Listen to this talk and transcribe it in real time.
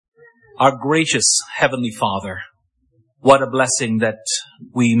Our gracious Heavenly Father, what a blessing that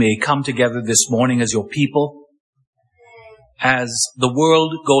we may come together this morning as your people. As the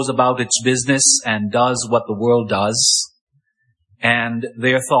world goes about its business and does what the world does, and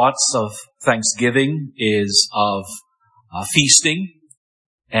their thoughts of Thanksgiving is of feasting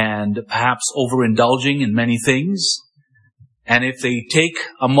and perhaps overindulging in many things. And if they take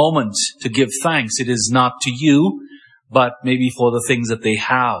a moment to give thanks, it is not to you, but maybe for the things that they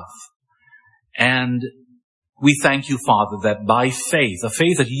have. And we thank you, Father, that by faith, a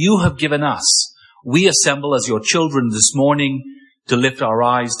faith that you have given us, we assemble as your children this morning to lift our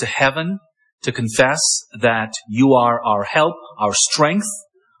eyes to heaven, to confess that you are our help, our strength,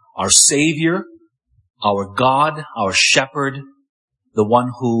 our Savior, our God, our Shepherd, the one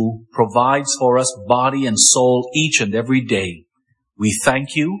who provides for us body and soul each and every day. We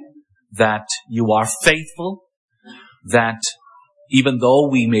thank you that you are faithful, that even though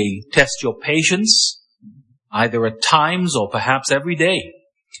we may test your patience, either at times or perhaps every day,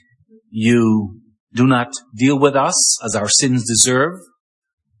 you do not deal with us as our sins deserve,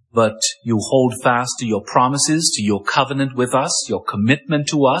 but you hold fast to your promises, to your covenant with us, your commitment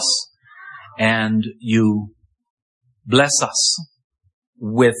to us, and you bless us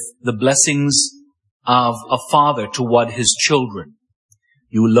with the blessings of a father toward his children.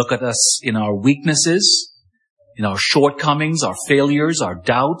 You look at us in our weaknesses, in our shortcomings, our failures, our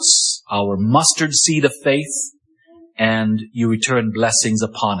doubts, our mustard seed of faith, and you return blessings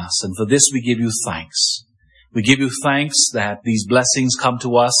upon us. And for this we give you thanks. We give you thanks that these blessings come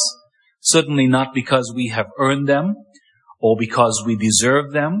to us, certainly not because we have earned them or because we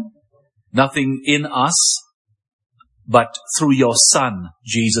deserve them, nothing in us, but through your Son,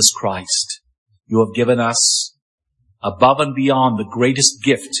 Jesus Christ. You have given us above and beyond the greatest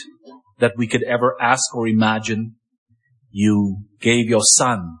gift that we could ever ask or imagine. You gave your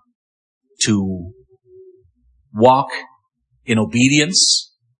Son to walk in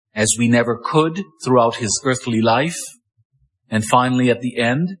obedience as we never could throughout his earthly life. And finally, at the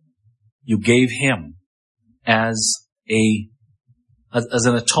end, you gave him as an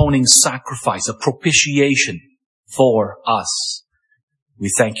atoning sacrifice, a propitiation for us. We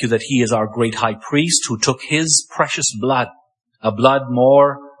thank you that he is our great high priest who took his precious blood, a blood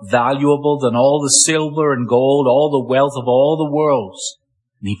more valuable than all the silver and gold, all the wealth of all the worlds.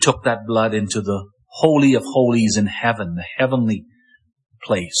 And he took that blood into the Holy of Holies in heaven, the heavenly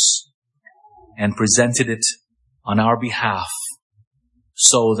place, and presented it on our behalf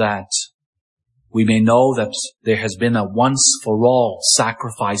so that we may know that there has been a once-for-all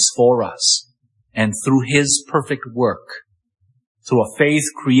sacrifice for us. And through his perfect work, through a faith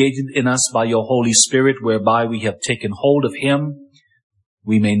created in us by your Holy Spirit, whereby we have taken hold of him,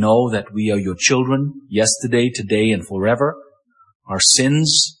 we may know that we are your children yesterday, today, and forever. Our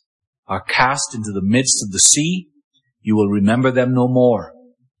sins are cast into the midst of the sea. You will remember them no more.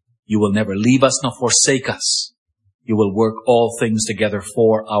 You will never leave us nor forsake us. You will work all things together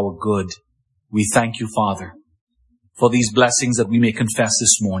for our good. We thank you, Father, for these blessings that we may confess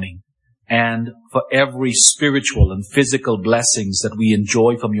this morning, and for every spiritual and physical blessings that we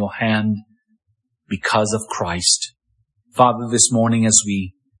enjoy from your hand because of Christ. Father, this morning as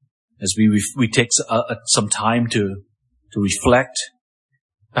we take some time to reflect,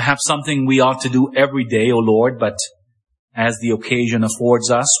 perhaps something we ought to do every day, O Lord, but as the occasion affords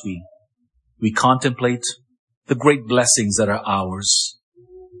us, we contemplate the great blessings that are ours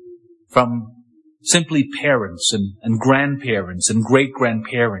from simply parents and grandparents and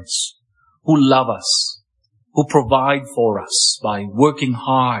great-grandparents who love us, who provide for us by working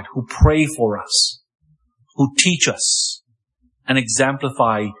hard, who pray for us, who teach us and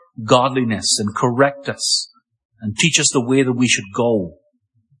exemplify godliness and correct us and teach us the way that we should go,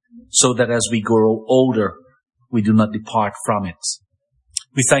 so that as we grow older, we do not depart from it.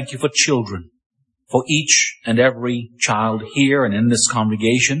 We thank you for children, for each and every child here and in this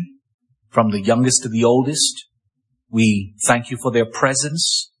congregation, from the youngest to the oldest. We thank you for their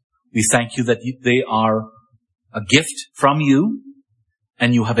presence. We thank you that they are a gift from you,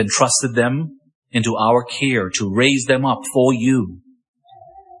 and you have entrusted them into our care to raise them up for you.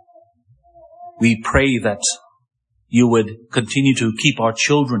 We pray that you would continue to keep our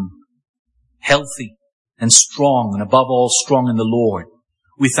children healthy and strong, and above all, strong in the Lord.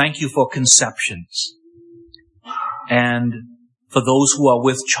 We thank you for conceptions, and for those who are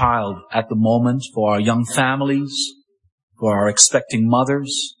with child at the moment, for our young families, for our expecting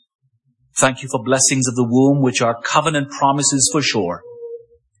mothers. Thank you for blessings of the womb, which are covenant promises for sure.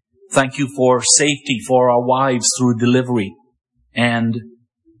 Thank you for safety for our wives through delivery and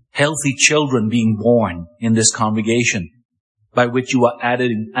healthy children being born in this congregation. by which you are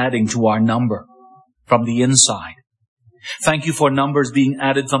adding to our number from the inside. Thank you for numbers being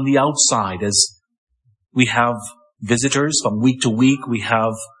added from the outside as we have visitors from week to week. We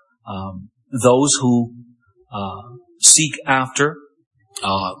have those who seek after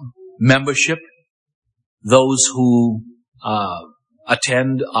membership, those who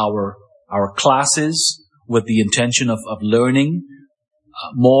attend our classes with the intention of learning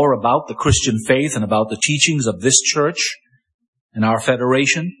more about the Christian faith and about the teachings of this church and our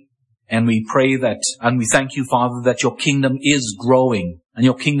federation. And we pray that, and we thank you, Father, that your kingdom is growing and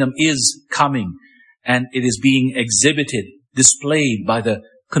your kingdom is coming, and it is being exhibited, displayed by the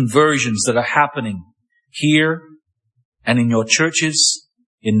conversions that are happening here and in your churches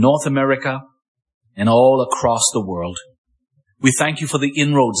in North America and all across the world. We thank you for the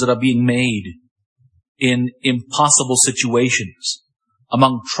inroads that are being made in impossible situations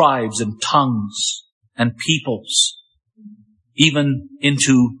among tribes and tongues and peoples, even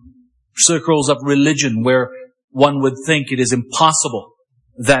into circles of religion where one would think it is impossible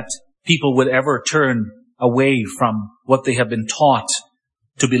that people would ever turn away from what they have been taught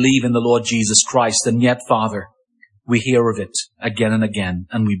to believe in the Lord Jesus Christ. And yet, Father, we hear of it again and again,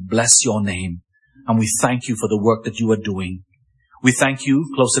 and we bless your name, and we thank you for the work that you are doing. We thank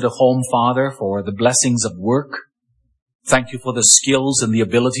you, closer to home, Father, for the blessings of work. Thank you for the skills and the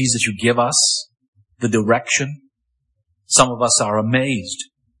abilities that you give us, the direction. Some of us are amazed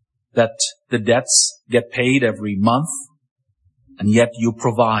that the debts get paid every month, and yet you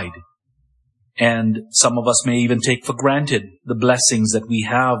provide. And some of us may even take for granted the blessings that we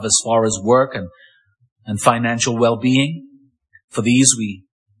have as far as work and financial well-being. For these, we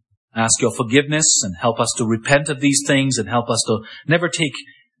ask your forgiveness and help us to repent of these things and help us to never take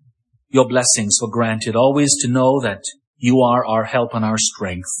your blessings for granted, always to know that you are our help and our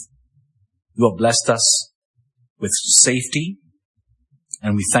strength. You have blessed us with safety,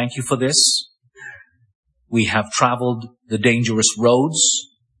 and we thank you for this. We have traveled the dangerous roads.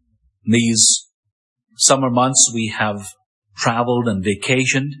 These summer months we have traveled and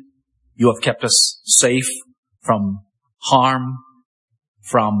vacationed. You have kept us safe from harm,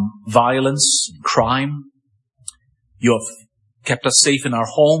 from violence and crime. You have kept us safe in our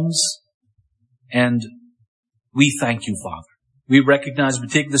homes. And we thank you, Father. We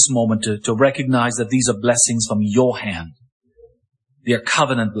take this moment to recognize that these are blessings from your hand. They are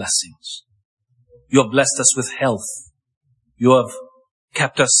covenant blessings. You have blessed us with health. You have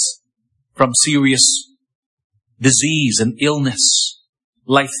kept us from serious disease and illness,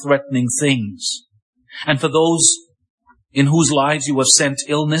 life-threatening things. And for those in whose lives you have sent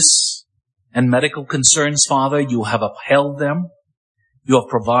illness and medical concerns, Father, you have upheld them. You have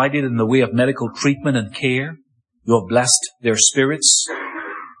provided in the way of medical treatment and care. You have blessed their spirits.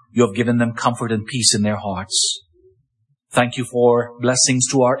 You have given them comfort and peace in their hearts. Thank you for blessings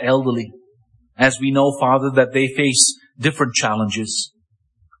to our elderly, as we know, Father, that they face different challenges.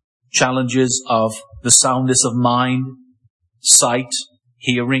 Challenges of the soundness of mind, sight,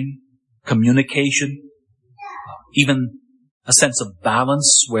 hearing, communication, even a sense of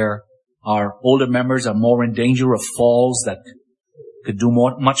balance where our older members are more in danger of falls that could do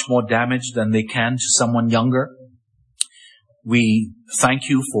much more damage than they can to someone younger. We thank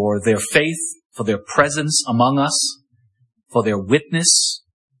you for their faith, for their presence among us, for their witness,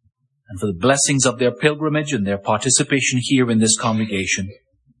 and for the blessings of their pilgrimage and their participation here in this congregation.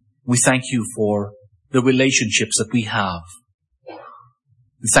 We thank you for the relationships that we have.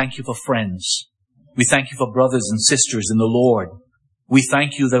 We thank you for friends. We thank you for brothers and sisters in the Lord. We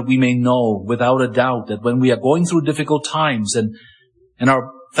thank you that we may know without a doubt that when we are going through difficult times and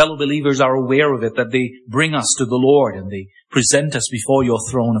our fellow believers are aware of it, that they bring us to the Lord and they present us before your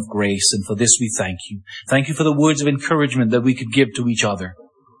throne of grace. And for this we thank you. Thank you for the words of encouragement that we could give to each other.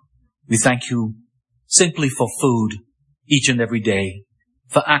 We thank you simply for food each and every day,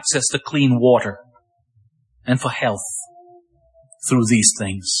 for access to clean water, and for health through these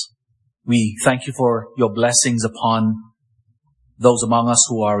things. We thank you for your blessings upon those among us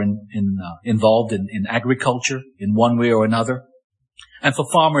who are involved in agriculture in one way or another, and for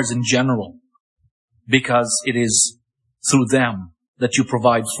farmers in general, because it is through them that you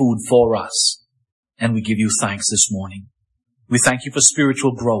provide food for us. And we give you thanks this morning. We thank you for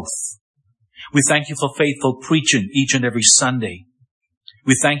spiritual growth. We thank you for faithful preaching each and every Sunday.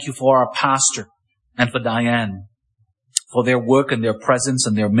 We thank you for our pastor and for Diane, for their work and their presence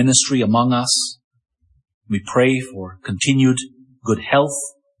and their ministry among us. We pray for continued good health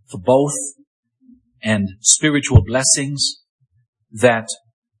for both and spiritual blessings, that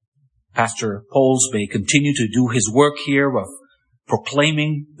Pastor Poles may continue to do his work here of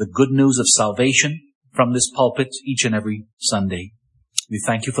proclaiming the good news of salvation from this pulpit each and every Sunday. We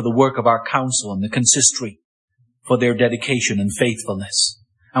thank you for the work of our council and the consistory, for their dedication and faithfulness.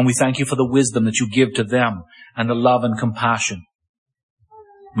 And we thank you for the wisdom that you give to them and the love and compassion.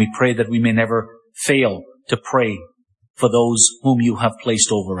 We pray that we may never fail to pray for those whom you have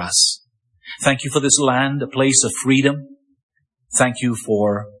placed over us. Thank you for this land, a place of freedom. Thank you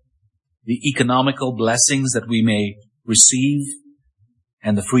for the economical blessings that we may receive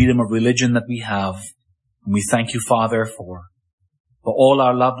and the freedom of religion that we have. And we thank you, Father, for all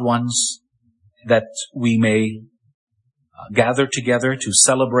our loved ones, that we may gather together to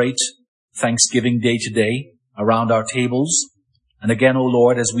celebrate Thanksgiving Day today around our tables. And again, O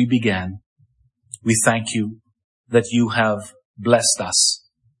Lord, as we began, we thank you that you have blessed us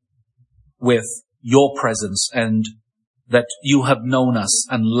with your presence and that you have known us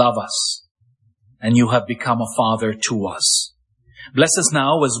and love us and you have become a father to us. Bless us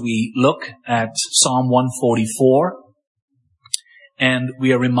now as we look at Psalm 144 and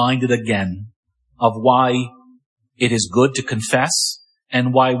we are reminded again of why it is good to confess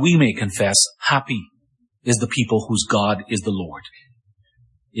and why we may confess, happy is the people whose God is the Lord.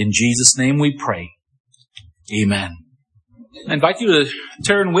 In Jesus' name we pray. Amen. I invite you to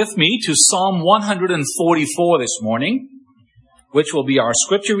turn with me to Psalm 144 this morning, which will be our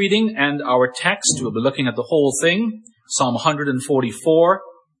scripture reading and our text. We'll be looking at the whole thing, Psalm 144.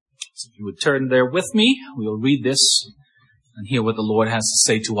 So if you would turn there with me, we'll read this and hear what the Lord has to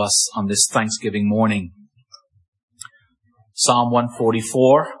say to us on this Thanksgiving morning. Psalm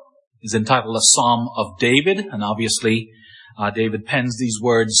 144 is entitled a Psalm of David, and obviously David pens these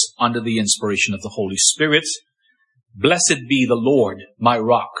words under the inspiration of the Holy Spirit. Blessed be the Lord, my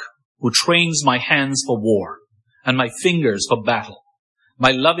rock, who trains my hands for war and my fingers for battle,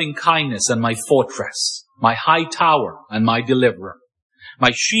 my loving kindness and my fortress, my high tower and my deliverer,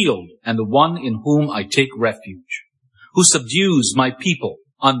 my shield and the one in whom I take refuge, who subdues my people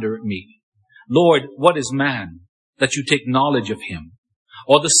under me. Lord, what is man that you take knowledge of him,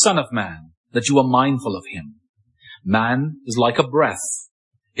 or the Son of Man that you are mindful of him? Man is like a breath.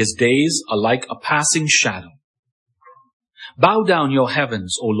 His days are like a passing shadow. Bow down your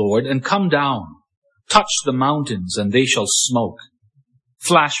heavens, O Lord, and come down. Touch the mountains, and they shall smoke.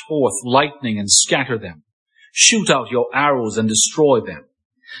 Flash forth lightning and scatter them. Shoot out your arrows and destroy them.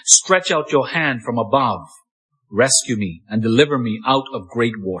 Stretch out your hand from above. Rescue me and deliver me out of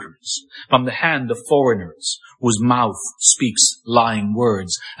great waters, from the hand of foreigners, whose mouth speaks lying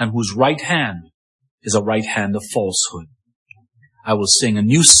words, and whose right hand is a right hand of falsehood. I will sing a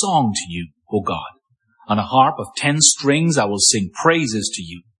new song to you, O God. On a harp of 10 strings I will sing praises to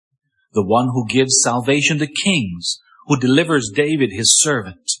you, the one who gives salvation to kings, who delivers David his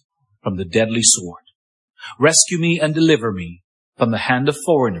servant from the deadly sword. Rescue me and deliver me from the hand of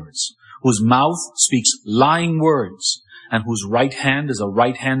foreigners, whose mouth speaks lying words, and whose right hand is a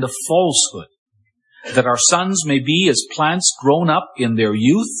right hand of falsehood, that our sons may be as plants grown up in their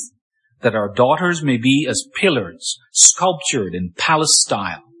youth, that our daughters may be as pillars sculptured in palace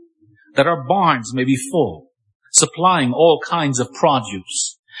style, that our barns may be full, supplying all kinds of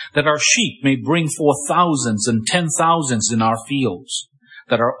produce, that our sheep may bring forth thousands and 10,000s in our fields,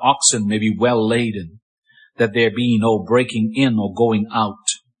 that our oxen may be well laden, that there be no breaking in or going out,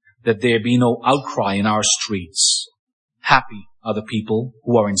 that there be no outcry in our streets. Happy are the people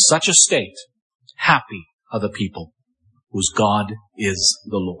who are in such a state. Happy are the people whose God is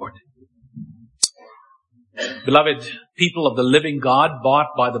the Lord. Beloved people of the living God, bought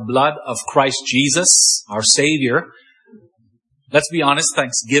by the blood of Christ Jesus, our Savior, let's be honest,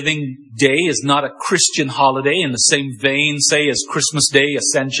 Thanksgiving Day is not a Christian holiday in the same vein, say, as Christmas Day,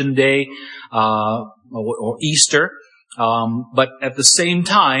 Ascension Day, or Easter. But at the same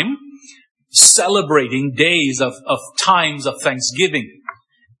time, celebrating days of times of Thanksgiving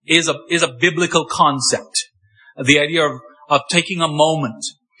is a biblical concept. The idea of taking a moment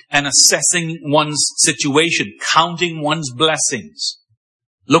and assessing one's situation, counting one's blessings,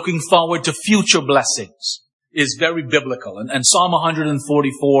 looking forward to future blessings is very biblical. And Psalm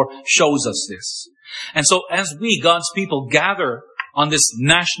 144 shows us this. And so as we, God's people, gather on this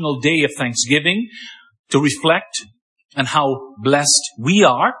national day of Thanksgiving to reflect on how blessed we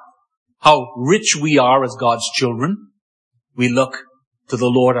are, how rich we are as God's children, we look to the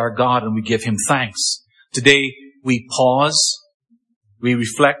Lord our God and we give Him thanks. Today we pause, we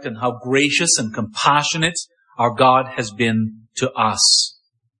reflect on how gracious and compassionate our God has been to us.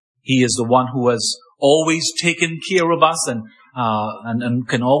 He is the one who has always taken care of us and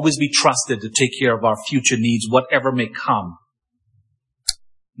can always be trusted to take care of our future needs, whatever may come.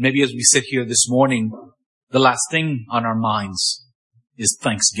 Maybe as we sit here this morning, the last thing on our minds is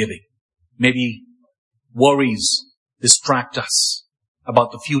Thanksgiving. Maybe worries distract us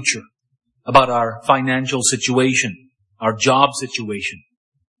about the future, about our financial situation, our job situation,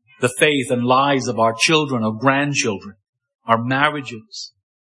 the faith and lives of our children or grandchildren, our marriages,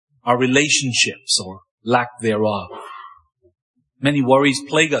 our relationships or lack thereof. Many worries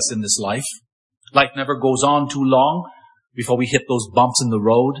plague us in this life. Life never goes on too long before we hit those bumps in the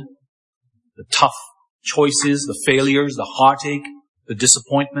road, the tough choices, the failures, the heartache, the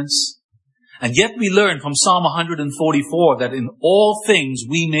disappointments. And yet we learn from Psalm 144 that in all things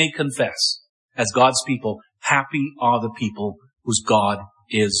we may confess, as God's people, happy are the people whose God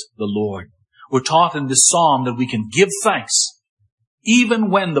is the Lord. We're taught in this psalm that we can give thanks even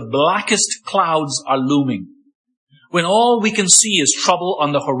when the blackest clouds are looming, when all we can see is trouble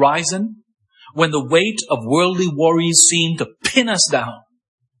on the horizon, when the weight of worldly worries seem to pin us down,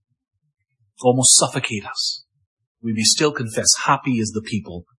 almost suffocate us. We may still confess, happy is the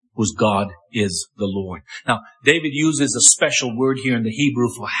people whose God is the Lord. Now, David uses a special word here in the Hebrew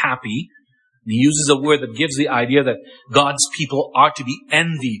for happy. And he uses a word that gives the idea that God's people are to be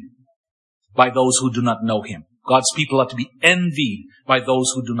envied by those who do not know Him. God's people are to be envied by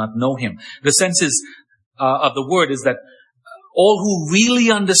those who do not know Him. The sense is, of the word is that all who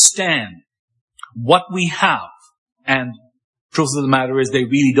really understand what we have, and truth of the matter is they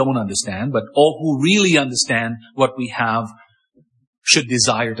really don't understand, but all who really understand what we have should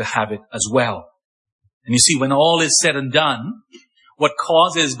desire to have it as well. And you see, when all is said and done, what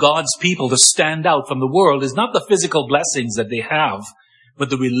causes God's people to stand out from the world is not the physical blessings that they have, but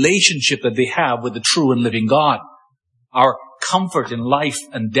the relationship that they have with the true and living God. Our comfort in life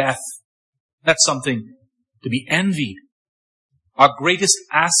and death, that's something to be envied. Our greatest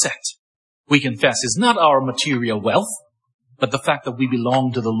asset, we confess, is not our material wealth, but the fact that we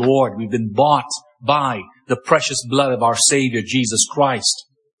belong to the Lord. We've been bought by the precious blood of our Savior, Jesus Christ.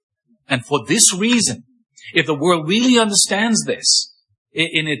 And for this reason, if the world really understands this,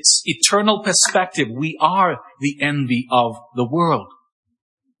 in its eternal perspective, we are the envy of the world.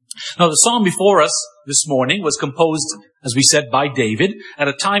 Now, the psalm before us this morning was composed, as we said, by David at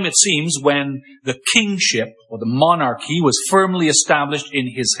a time, it seems, when the kingship or the monarchy was firmly established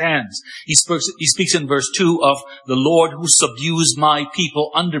in his hands. He speaks in verse 2 of the Lord who subdues my people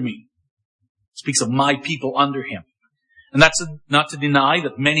under me. He speaks of my people under him. And that's not to deny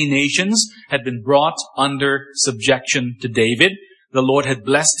that many nations had been brought under subjection to David. The Lord had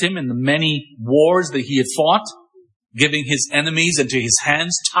blessed him in the many wars that he had fought, giving his enemies into his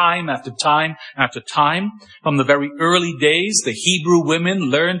hands time after time after time. From the very early days, the Hebrew women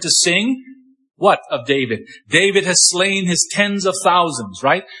learned to sing. What of David? David has slain his tens of thousands,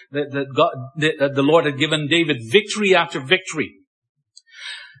 right? The Lord had given David victory after victory.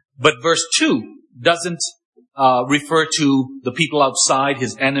 But verse 2 doesn't refer to the people outside,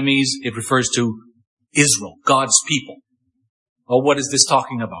 his enemies. It refers to Israel, God's people. Well, what is this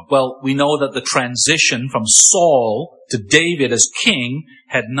talking about? Well, we know that the transition from Saul to David as king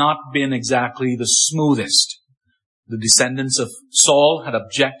had not been exactly the smoothest. The descendants of Saul had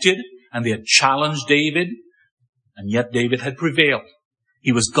objected and they had challenged David, and yet David had prevailed.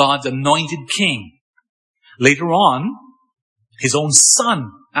 He was God's anointed king. Later on, his own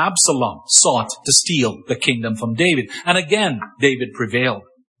son, Absalom, sought to steal the kingdom from David, and again, David prevailed.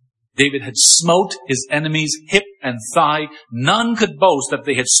 David had smote his enemies hip and thigh. None could boast that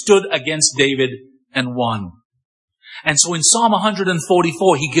they had stood against David and won. And so in Psalm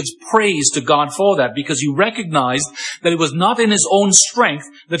 144, he gives praise to God for that, because he recognized that it was not in his own strength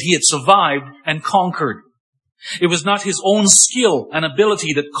that he had survived and conquered. It was not his own skill and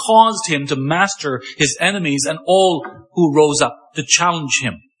ability that caused him to master his enemies and all who rose up to challenge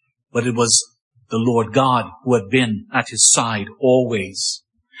him. But it was the Lord God who had been at his side always.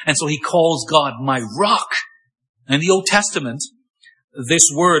 And so he calls God my rock. In the Old Testament, this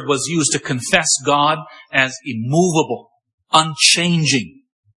word was used to confess God as immovable, unchanging,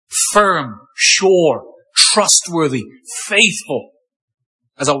 firm, sure, trustworthy, faithful.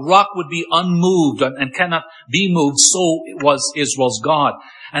 As a rock would be unmoved and cannot be moved, so was Israel's God.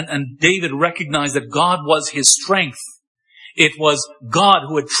 And David recognized that God was his strength. It was God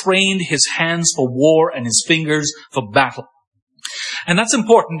who had trained his hands for war and his fingers for battle. And that's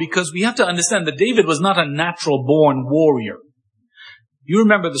important because we have to understand that David was not a natural-born warrior. You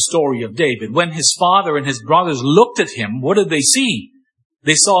remember the story of David. When his father and his brothers looked at him, what did they see?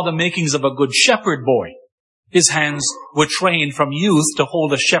 They saw the makings of a good shepherd boy. His hands were trained from youth to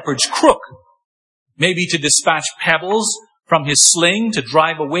hold a shepherd's crook, maybe to dispatch pebbles from his sling to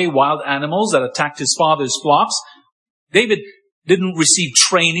drive away wild animals that attacked his father's flocks. David didn't receive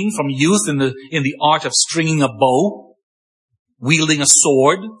training from youth in the art of stringing a bow, wielding a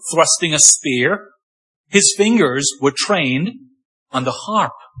sword, thrusting a spear. His fingers were trained on the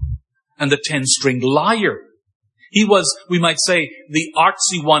harp and the 10-stringed lyre. He was, we might say, the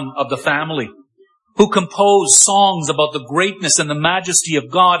artsy one of the family, who composed songs about the greatness and the majesty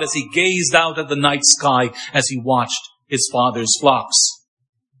of God as he gazed out at the night sky as he watched his father's flocks.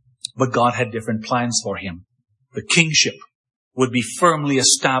 But God had different plans for him. The kingship would be firmly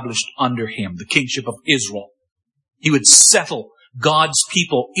established under him, the kingship of Israel. He would settle God's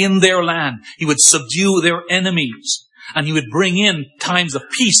people in their land. He would subdue their enemies. And he would bring in times of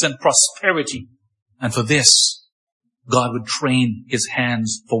peace and prosperity. And for this, God would train his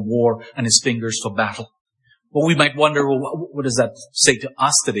hands for war and his fingers for battle. Well, we might wonder, well, what does that say to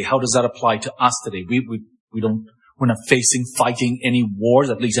us today? How does that apply to us today? We're not fighting any wars,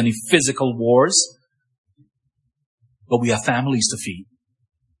 at least any physical wars. But we have families to feed.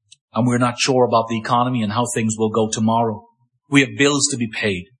 And we're not sure about the economy and how things will go tomorrow. We have bills to be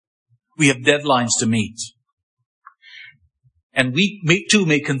paid. We have deadlines to meet. And we too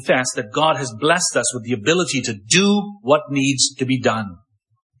may confess that God has blessed us with the ability to do what needs to be done.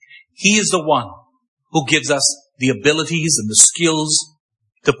 He is the one who gives us the abilities and the skills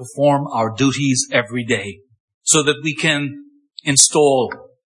to perform our duties every day so that we can install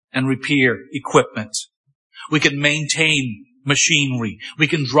and repair equipment. We can maintain machinery. We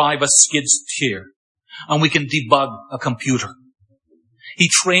can drive a skid steer. And we can debug a computer. He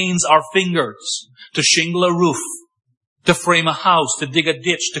trains our fingers to shingle a roof, to frame a house, to dig a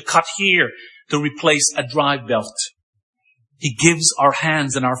ditch, to cut here, to replace a drive belt. He gives our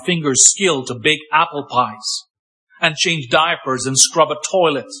hands and our fingers skill to bake apple pies and change diapers and scrub a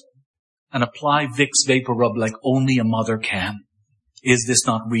toilet and apply Vicks Vapor Rub like only a mother can. Is this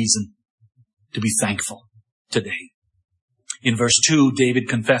not reason to be thankful today? In verse 2, David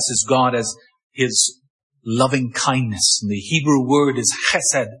confesses God as his loving kindness. And the Hebrew word is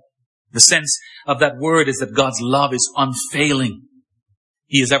chesed. The sense of that word is that God's love is unfailing.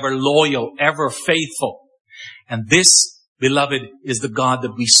 He is ever loyal, ever faithful. And this, beloved, is the God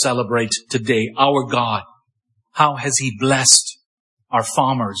that we celebrate today, our God. How has he blessed our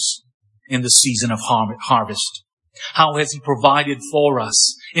farmers in the season of harvest? How has he provided for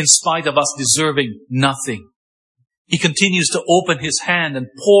us in spite of us deserving nothing? He continues to open his hand and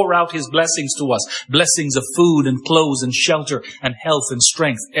pour out his blessings to us. Blessings of food and clothes and shelter and health and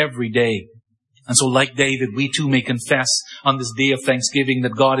strength every day. And so like David, we too may confess on this day of thanksgiving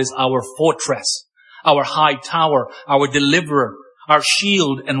that God is our fortress, our high tower, our deliverer, our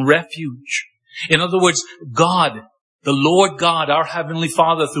shield and refuge. In other words, God, the Lord God, our Heavenly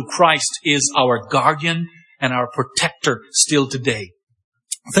Father through Christ, is our guardian and our protector still today.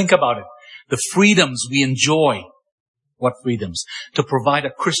 Think about it. The freedoms we enjoy. What freedoms? To provide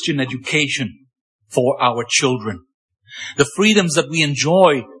a Christian education for our children. The freedoms that we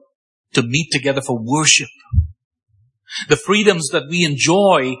enjoy to meet together for worship. The freedoms that we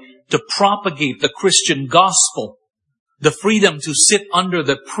enjoy to propagate the Christian gospel. The freedom to sit under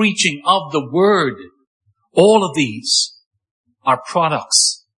the preaching of the word. All of these are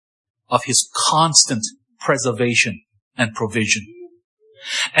products of his constant preservation and provision.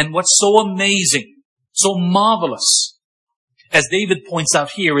 And what's so amazing, so marvelous, as David points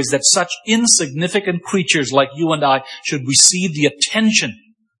out here, is that such insignificant creatures like you and I should receive the attention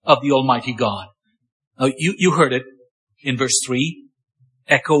of the Almighty God. Now, you heard it in verse 3,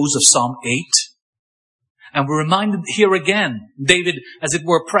 echoes of Psalm 8. And we're reminded here again, David, as it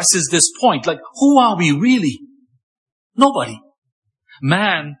were, presses this point, like, who are we really? Nobody.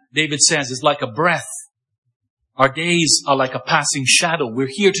 Man, David says, is like a breath. Our days are like a passing shadow. We're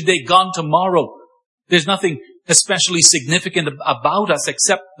here today, gone tomorrow. There's nothing especially significant about us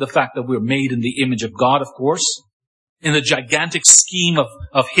except the fact that we're made in the image of God, of course. In the gigantic scheme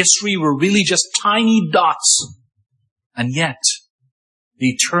of history, we're really just tiny dots. And yet, the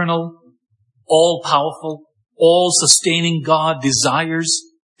eternal, all-powerful, all-sustaining God desires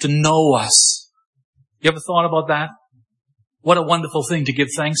to know us. You ever thought about that? What a wonderful thing to give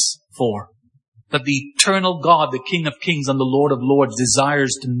thanks for. That the eternal God, the King of Kings and the Lord of Lords,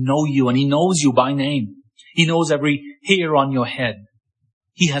 desires to know you, and he knows you by name. He knows every hair on your head.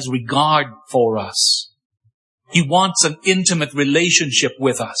 He has regard for us. He wants an intimate relationship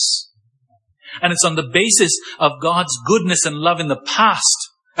with us. And it's on the basis of God's goodness and love in the past,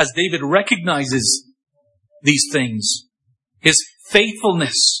 as David recognizes these things, his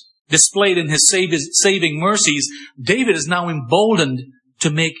faithfulness displayed in his saving mercies, David is now emboldened to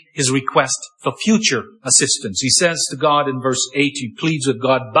make his request for future assistance. He says to God in verse 8, he pleads with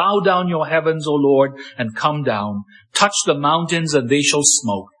God, bow down your heavens, O Lord, and come down. Touch the mountains and they shall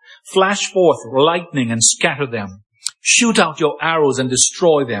smoke. Flash forth lightning and scatter them. Shoot out your arrows and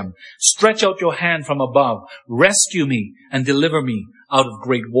destroy them. Stretch out your hand from above. Rescue me and deliver me out of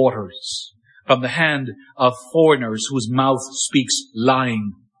great waters, from the hand of foreigners whose mouth speaks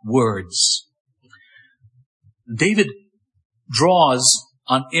lying words. David draws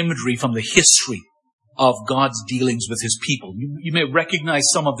on imagery from the history of God's dealings with his people. You may recognize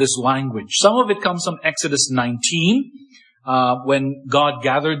some of this language. Some of it comes from Exodus 19, when God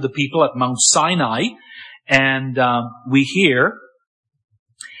gathered the people at Mount Sinai. And we hear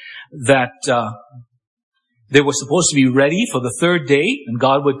that they were supposed to be ready for the third day, and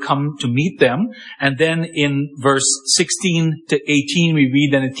God would come to meet them. And then in verse 16 to 18, we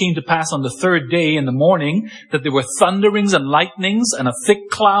read, "And it came to pass on the third day in the morning that there were thunderings and lightnings and a thick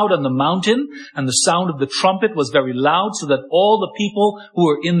cloud on the mountain, and the sound of the trumpet was very loud, so that all the people who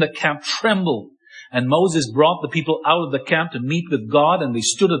were in the camp trembled. And Moses brought the people out of the camp to meet with God, and they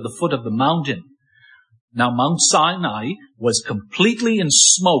stood at the foot of the mountain. Now Mount Sinai was completely in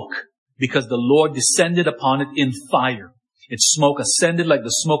smoke, because the Lord descended upon it in fire. Its smoke ascended like the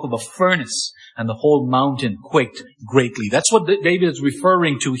smoke of a furnace, and the whole mountain quaked greatly." That's what David is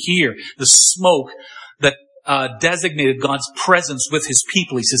referring to here. The smoke that designated God's presence with his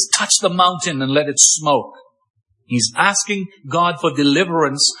people. He says, touch the mountain and let it smoke. He's asking God for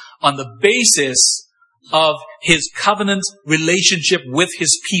deliverance on the basis of his covenant relationship with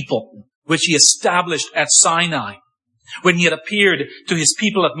his people, which he established at Sinai. When he had appeared to his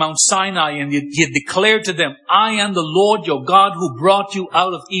people at Mount Sinai, and he had declared to them, "I am the Lord your God who brought you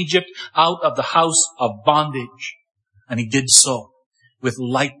out of Egypt, out of the house of bondage." And he did so with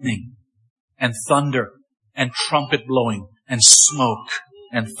lightning and thunder and trumpet blowing and smoke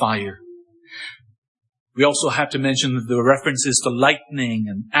and fire. We also have to mention that the references to lightning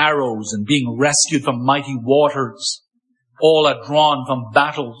and arrows and being rescued from mighty waters all are drawn from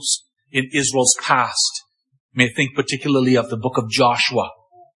battles in Israel's past. You may think particularly of the book of Joshua,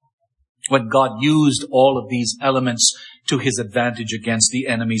 when God used all of these elements to his advantage against the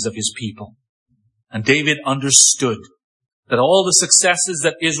enemies of his people. And David understood that all the successes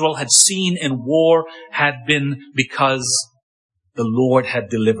that Israel had seen in war had been because the Lord had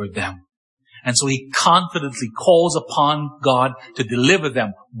delivered them. And so he confidently calls upon God to deliver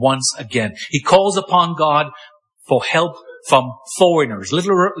them once again. He calls upon God for help from foreigners,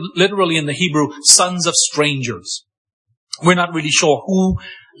 literally in the Hebrew, sons of strangers. We're not really sure who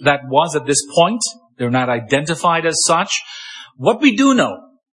that was at this point. They're not identified as such. What we do know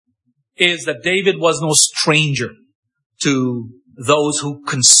is that David was no stranger to those who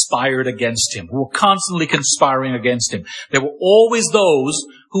conspired against him, who were constantly conspiring against him. There were always those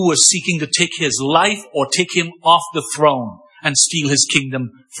who were seeking to take his life or take him off the throne and steal his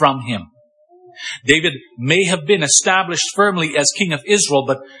kingdom from him. David may have been established firmly as king of Israel,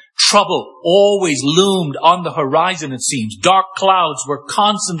 but trouble always loomed on the horizon, it seems. Dark clouds were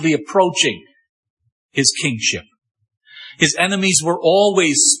constantly approaching his kingship. His enemies were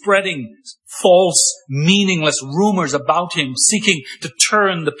always spreading false, meaningless rumors about him, seeking to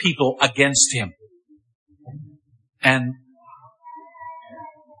turn the people against him. And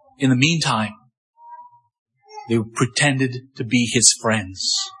in the meantime, they pretended to be his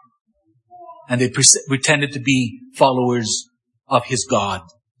friends. And they pretended to be followers of his God.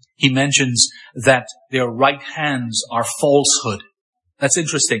 He mentions that their right hands are falsehood. That's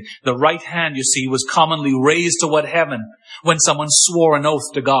interesting. The right hand, you see, was commonly raised toward heaven when someone swore an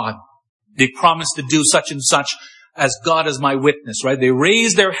oath to God. They promised to do such and such as God is my witness, right? They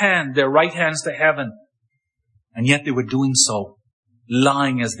raised their right hands to heaven. And yet they were doing so,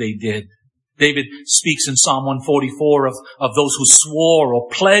 lying as they did. David speaks in Psalm 144 of those who swore or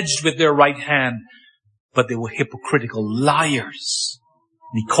pledged with their right hand, but they were hypocritical liars.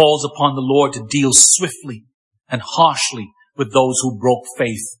 And he calls upon the Lord to deal swiftly and harshly with those who broke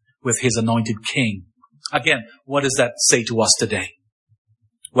faith with his anointed king. Again, what does that say to us today?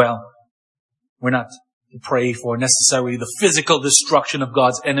 Well, we're not to pray for necessarily the physical destruction of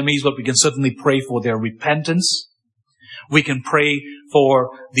God's enemies, but we can certainly pray for their repentance. We can pray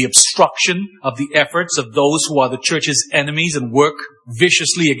for the obstruction of the efforts of those who are the church's enemies and work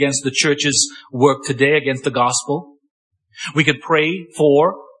viciously against the church's work today, against the gospel. We can pray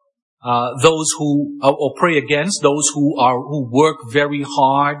for pray against those who work very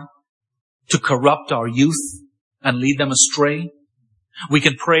hard to corrupt our youth and lead them astray. We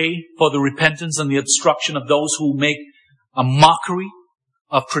can pray for the repentance and the obstruction of those who make a mockery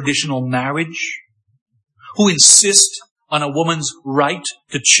of traditional marriage, who insist on a woman's right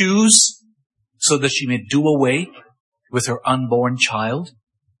to choose so that she may do away with her unborn child.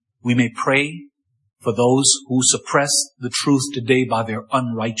 We may pray for those who suppress the truth today by their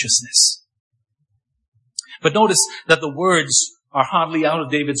unrighteousness. But notice that the words are hardly out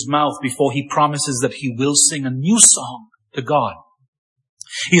of David's mouth before he promises that he will sing a new song to God.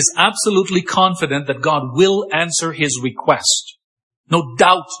 He is absolutely confident that God will answer his request. No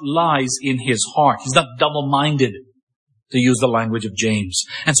doubt lies in his heart. He's not double-minded, to use the language of James.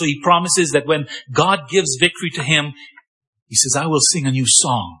 And so he promises that when God gives victory to him, he says, I will sing a new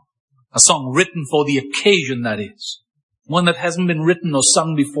song. A song written for the occasion, that is. One that hasn't been written or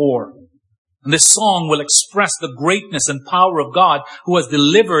sung before. And this song will express the greatness and power of God who has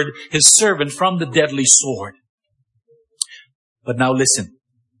delivered his servant from the deadly sword. But now listen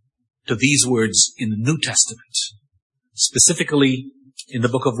to these words in the New Testament, specifically in the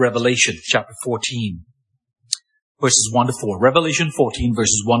book of Revelation, chapter 14, verses 1 to 4. Revelation 14,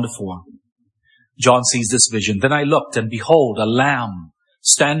 verses 1 to 4. John sees this vision. Then I looked, and behold, a lamb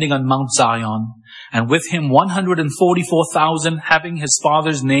standing on Mount Zion, and with him 144,000 having his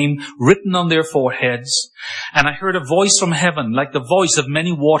Father's name written on their foreheads. And I heard a voice from heaven, like the voice of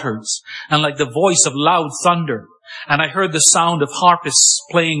many waters, and like the voice of loud thunder. And I heard the sound of harpists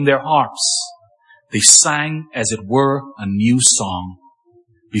playing their harps. They sang as it were a new song,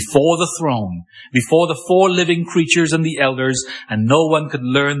 before the throne, before the 4 living creatures and the elders, and no one could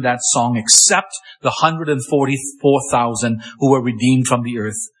learn that song except the 144,000 who were redeemed from the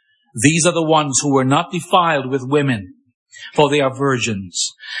earth. These are the ones who were not defiled with women, for they are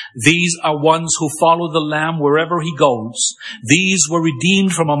virgins. These are ones who follow the Lamb wherever he goes. These were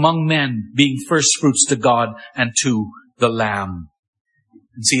redeemed from among men, being firstfruits to God and to the Lamb.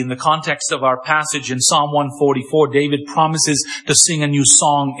 And see, in the context of our passage in Psalm 144, David promises to sing a new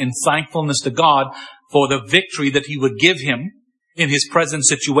song in thankfulness to God for the victory that he would give him in his present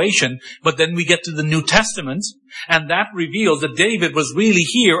situation. But then we get to the New Testament, and that reveals that David was really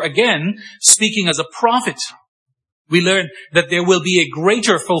here again speaking as a prophet. We learn that there will be a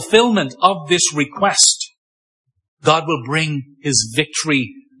greater fulfillment of this request. God will bring his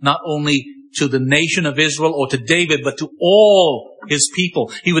victory not only to the nation of Israel or to David, but to all his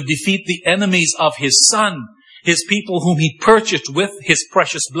people. He would defeat the enemies of his Son. His people whom he purchased with his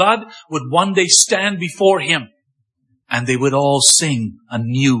precious blood would one day stand before him, and they would all sing a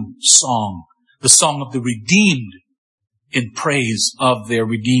new song, the song of the redeemed in praise of their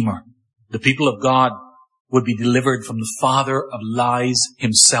Redeemer. The people of God would be delivered from the father of lies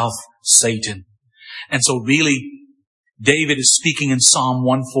himself, Satan. And so really, David is speaking in Psalm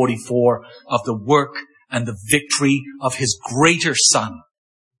 144 of the work and the victory of his greater Son,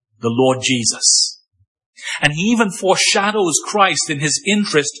 the Lord Jesus. And he even foreshadows Christ in his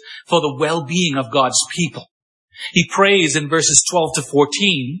interest for the well-being of God's people. He prays in verses 12 to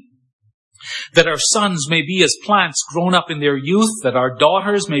 14 that our sons may be as plants grown up in their youth, that our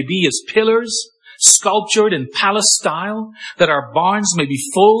daughters may be as pillars, sculptured in palace style, that our barns may be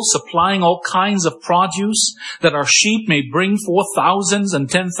full, supplying all kinds of produce, that our sheep may bring forth thousands and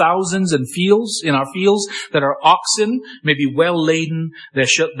 10,000s in our fields, that our oxen may be well laden,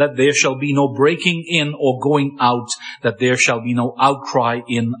 that there shall be no breaking in or going out, that there shall be no outcry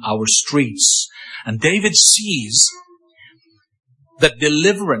in our streets. And David sees that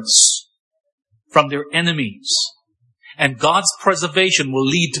deliverance from their enemies and God's preservation will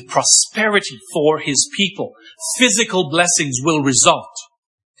lead to prosperity for his people. Physical blessings will result.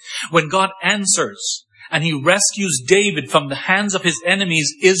 When God answers and he rescues David from the hands of his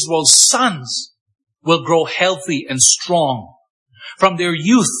enemies, Israel's sons will grow healthy and strong. From their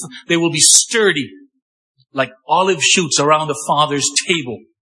youth, they will be sturdy, like olive shoots around a father's table,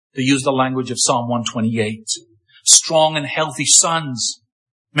 to use the language of Psalm 128. Strong and healthy sons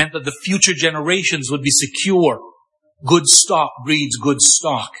meant that the future generations would be secure. Good stock breeds good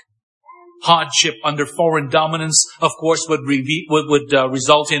stock. Hardship under foreign dominance, of course, would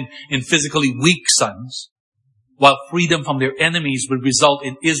result in physically weak sons, while freedom from their enemies would result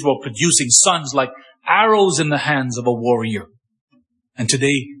in Israel producing sons like arrows in the hands of a warrior. And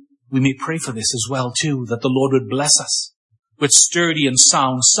today, we may pray for this as well, too, that the Lord would bless us with sturdy and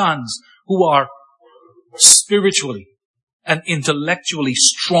sound sons who are spiritually and intellectually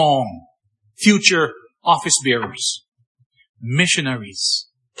strong, future office bearers, missionaries,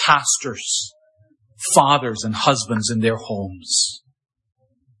 pastors, fathers and husbands in their homes.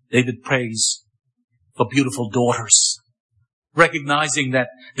 David prays for beautiful daughters, recognizing that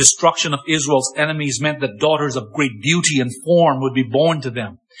destruction of Israel's enemies meant that daughters of great beauty and form would be born to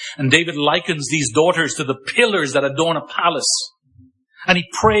them. And David likens these daughters to the pillars that adorn a palace. And he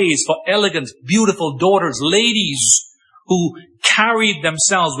prays for elegant, beautiful daughters, ladies who carried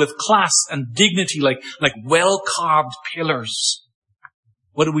themselves with class and dignity like well-carved pillars.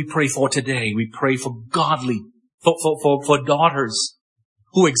 What do we pray for today? We pray for godly, for daughters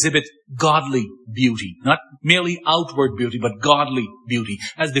who exhibit godly beauty, not merely outward beauty, but godly beauty,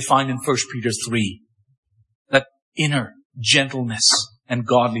 as defined in 1 Peter 3. That inner gentleness and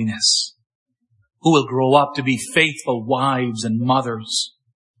godliness, who will grow up to be faithful wives and mothers,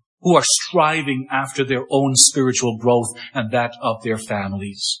 who are striving after their own spiritual growth and that of their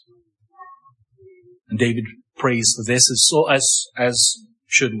families. And David prays for this as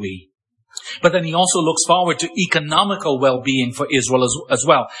should we. But then he also looks forward to economical well-being for Israel as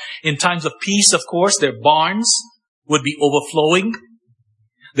well. In times of peace, of course, their barns would be overflowing,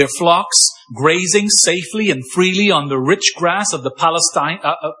 their flocks grazing safely and freely on the rich grass of the Palestine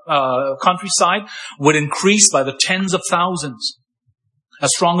countryside would increase by the tens of thousands. A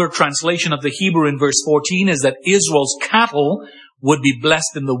stronger translation of the Hebrew in verse 14 is that Israel's cattle would be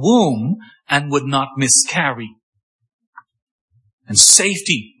blessed in the womb and would not miscarry. And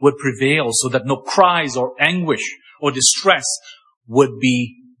safety would prevail so that no cries or anguish or distress would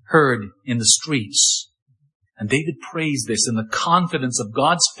be heard in the streets. And David prays this in the confidence of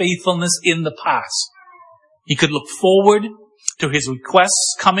God's faithfulness in the past. He could look forward to his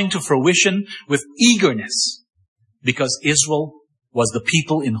requests coming to fruition with eagerness because Israel was the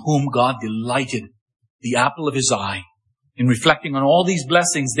people in whom God delighted, the apple of his eye. In reflecting on all these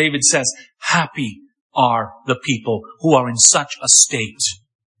blessings, David says, happy are the people who are in such a state.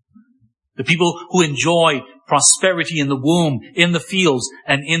 The people who enjoy prosperity in the womb, in the fields,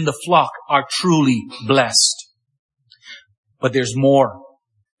 and in the flock are truly blessed. But there's more.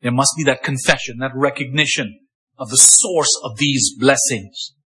 There must be that confession, that recognition of the source of these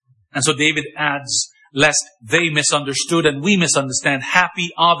blessings. And so David adds, lest they misunderstood and we misunderstand,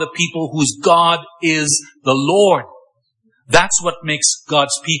 happy are the people whose God is the Lord. That's what makes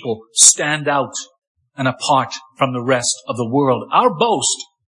God's people stand out and apart from the rest of the world. Our boast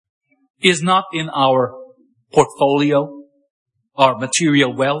is not in our portfolio, our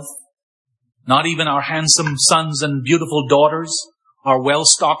material wealth, not even our handsome sons and beautiful daughters, our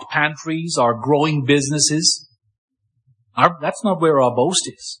well-stocked pantries, our growing businesses. That's not where our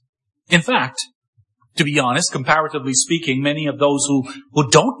boast is. In fact, to be honest, comparatively speaking, many of those who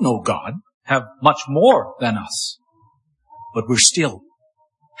don't know God have much more than us. But we're still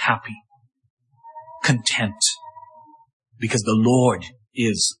happy, content, because the Lord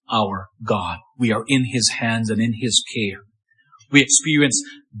is our God. We are in his hands and in his care. We experience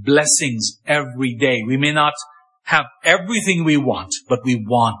blessings every day. We may not have everything we want, but we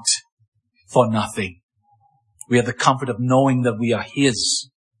want for nothing. We have the comfort of knowing that we are his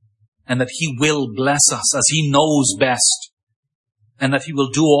and that he will bless us as he knows best and that he will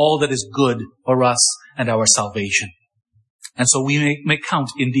do all that is good for us and our salvation. And so we may count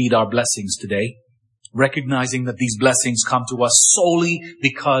indeed our blessings today, recognizing that these blessings come to us solely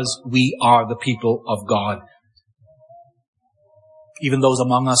because we are the people of God. Even those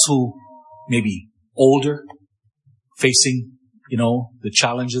among us who may be older, facing, the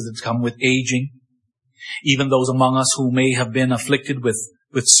challenges that come with aging. Even those among us who may have been afflicted with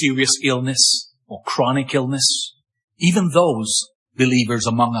serious illness or chronic illness. Even those believers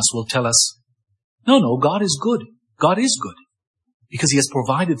among us will tell us, no, God is good. God is good because he has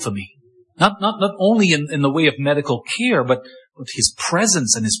provided for me. Not only in the way of medical care, but his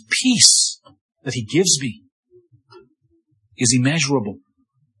presence and his peace that he gives me is immeasurable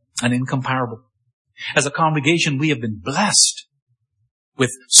and incomparable. As a congregation, we have been blessed with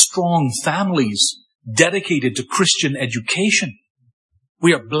strong families dedicated to Christian education.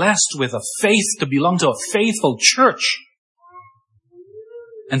 We are blessed with a faith to belong to a faithful church.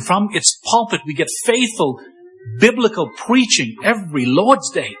 And from its pulpit, we get faithful biblical preaching every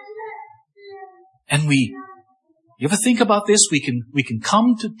Lord's Day. And you ever think about this? We can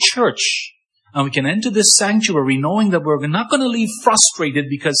come to church and we can enter this sanctuary knowing that we're not going to leave frustrated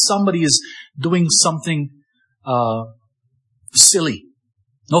because somebody is doing something silly.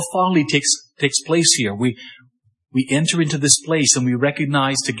 No folly takes place here. We enter into this place and we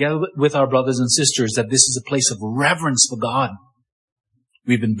recognize together with our brothers and sisters that this is a place of reverence for God.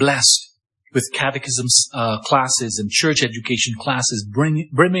 We've been blessed with catechism classes and church education classes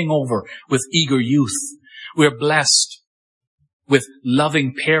brimming over with eager youth. We're blessed with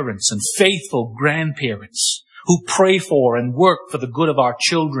loving parents and faithful grandparents who pray for and work for the good of our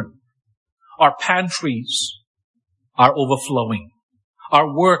children. Our pantries are overflowing.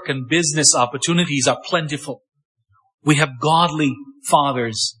 Our work and business opportunities are plentiful. We have godly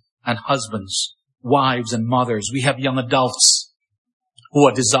fathers and husbands, wives and mothers. We have young adults who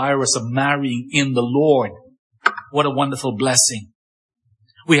are desirous of marrying in the Lord. What a wonderful blessing.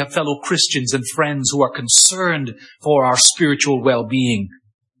 We have fellow Christians and friends who are concerned for our spiritual well-being.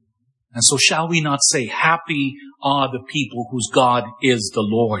 And so shall we not say, happy are the people whose God is the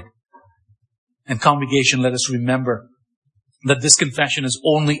Lord. And congregation, let us remember that this confession is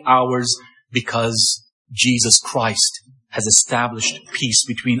only ours because Jesus Christ has established peace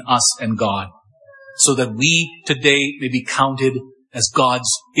between us and God, so that we today may be counted as God's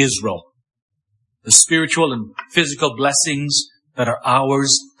Israel. The spiritual and physical blessings that are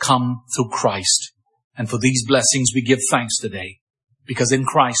ours come through Christ. And for these blessings we give thanks today, because in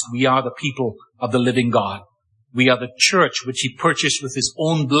Christ we are the people of the living God. We are the church which he purchased with his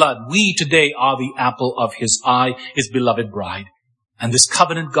own blood. We today are the apple of his eye, his beloved bride. And this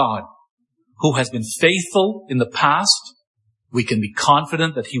covenant God, who has been faithful in the past, we can be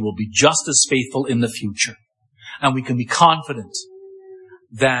confident that he will be just as faithful in the future. And we can be confident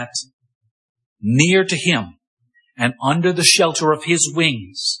that near to him and under the shelter of his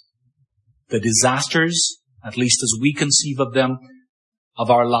wings, the disasters, at least as we conceive of them, of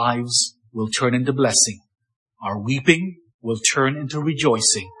our lives will turn into blessing. Our weeping will turn into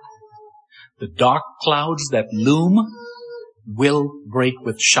rejoicing. The dark clouds that loom will break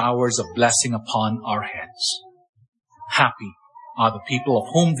with showers of blessing upon our heads. Happy are the people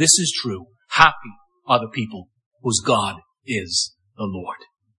of whom this is true. Happy are the people whose God is the Lord.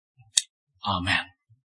 Amen.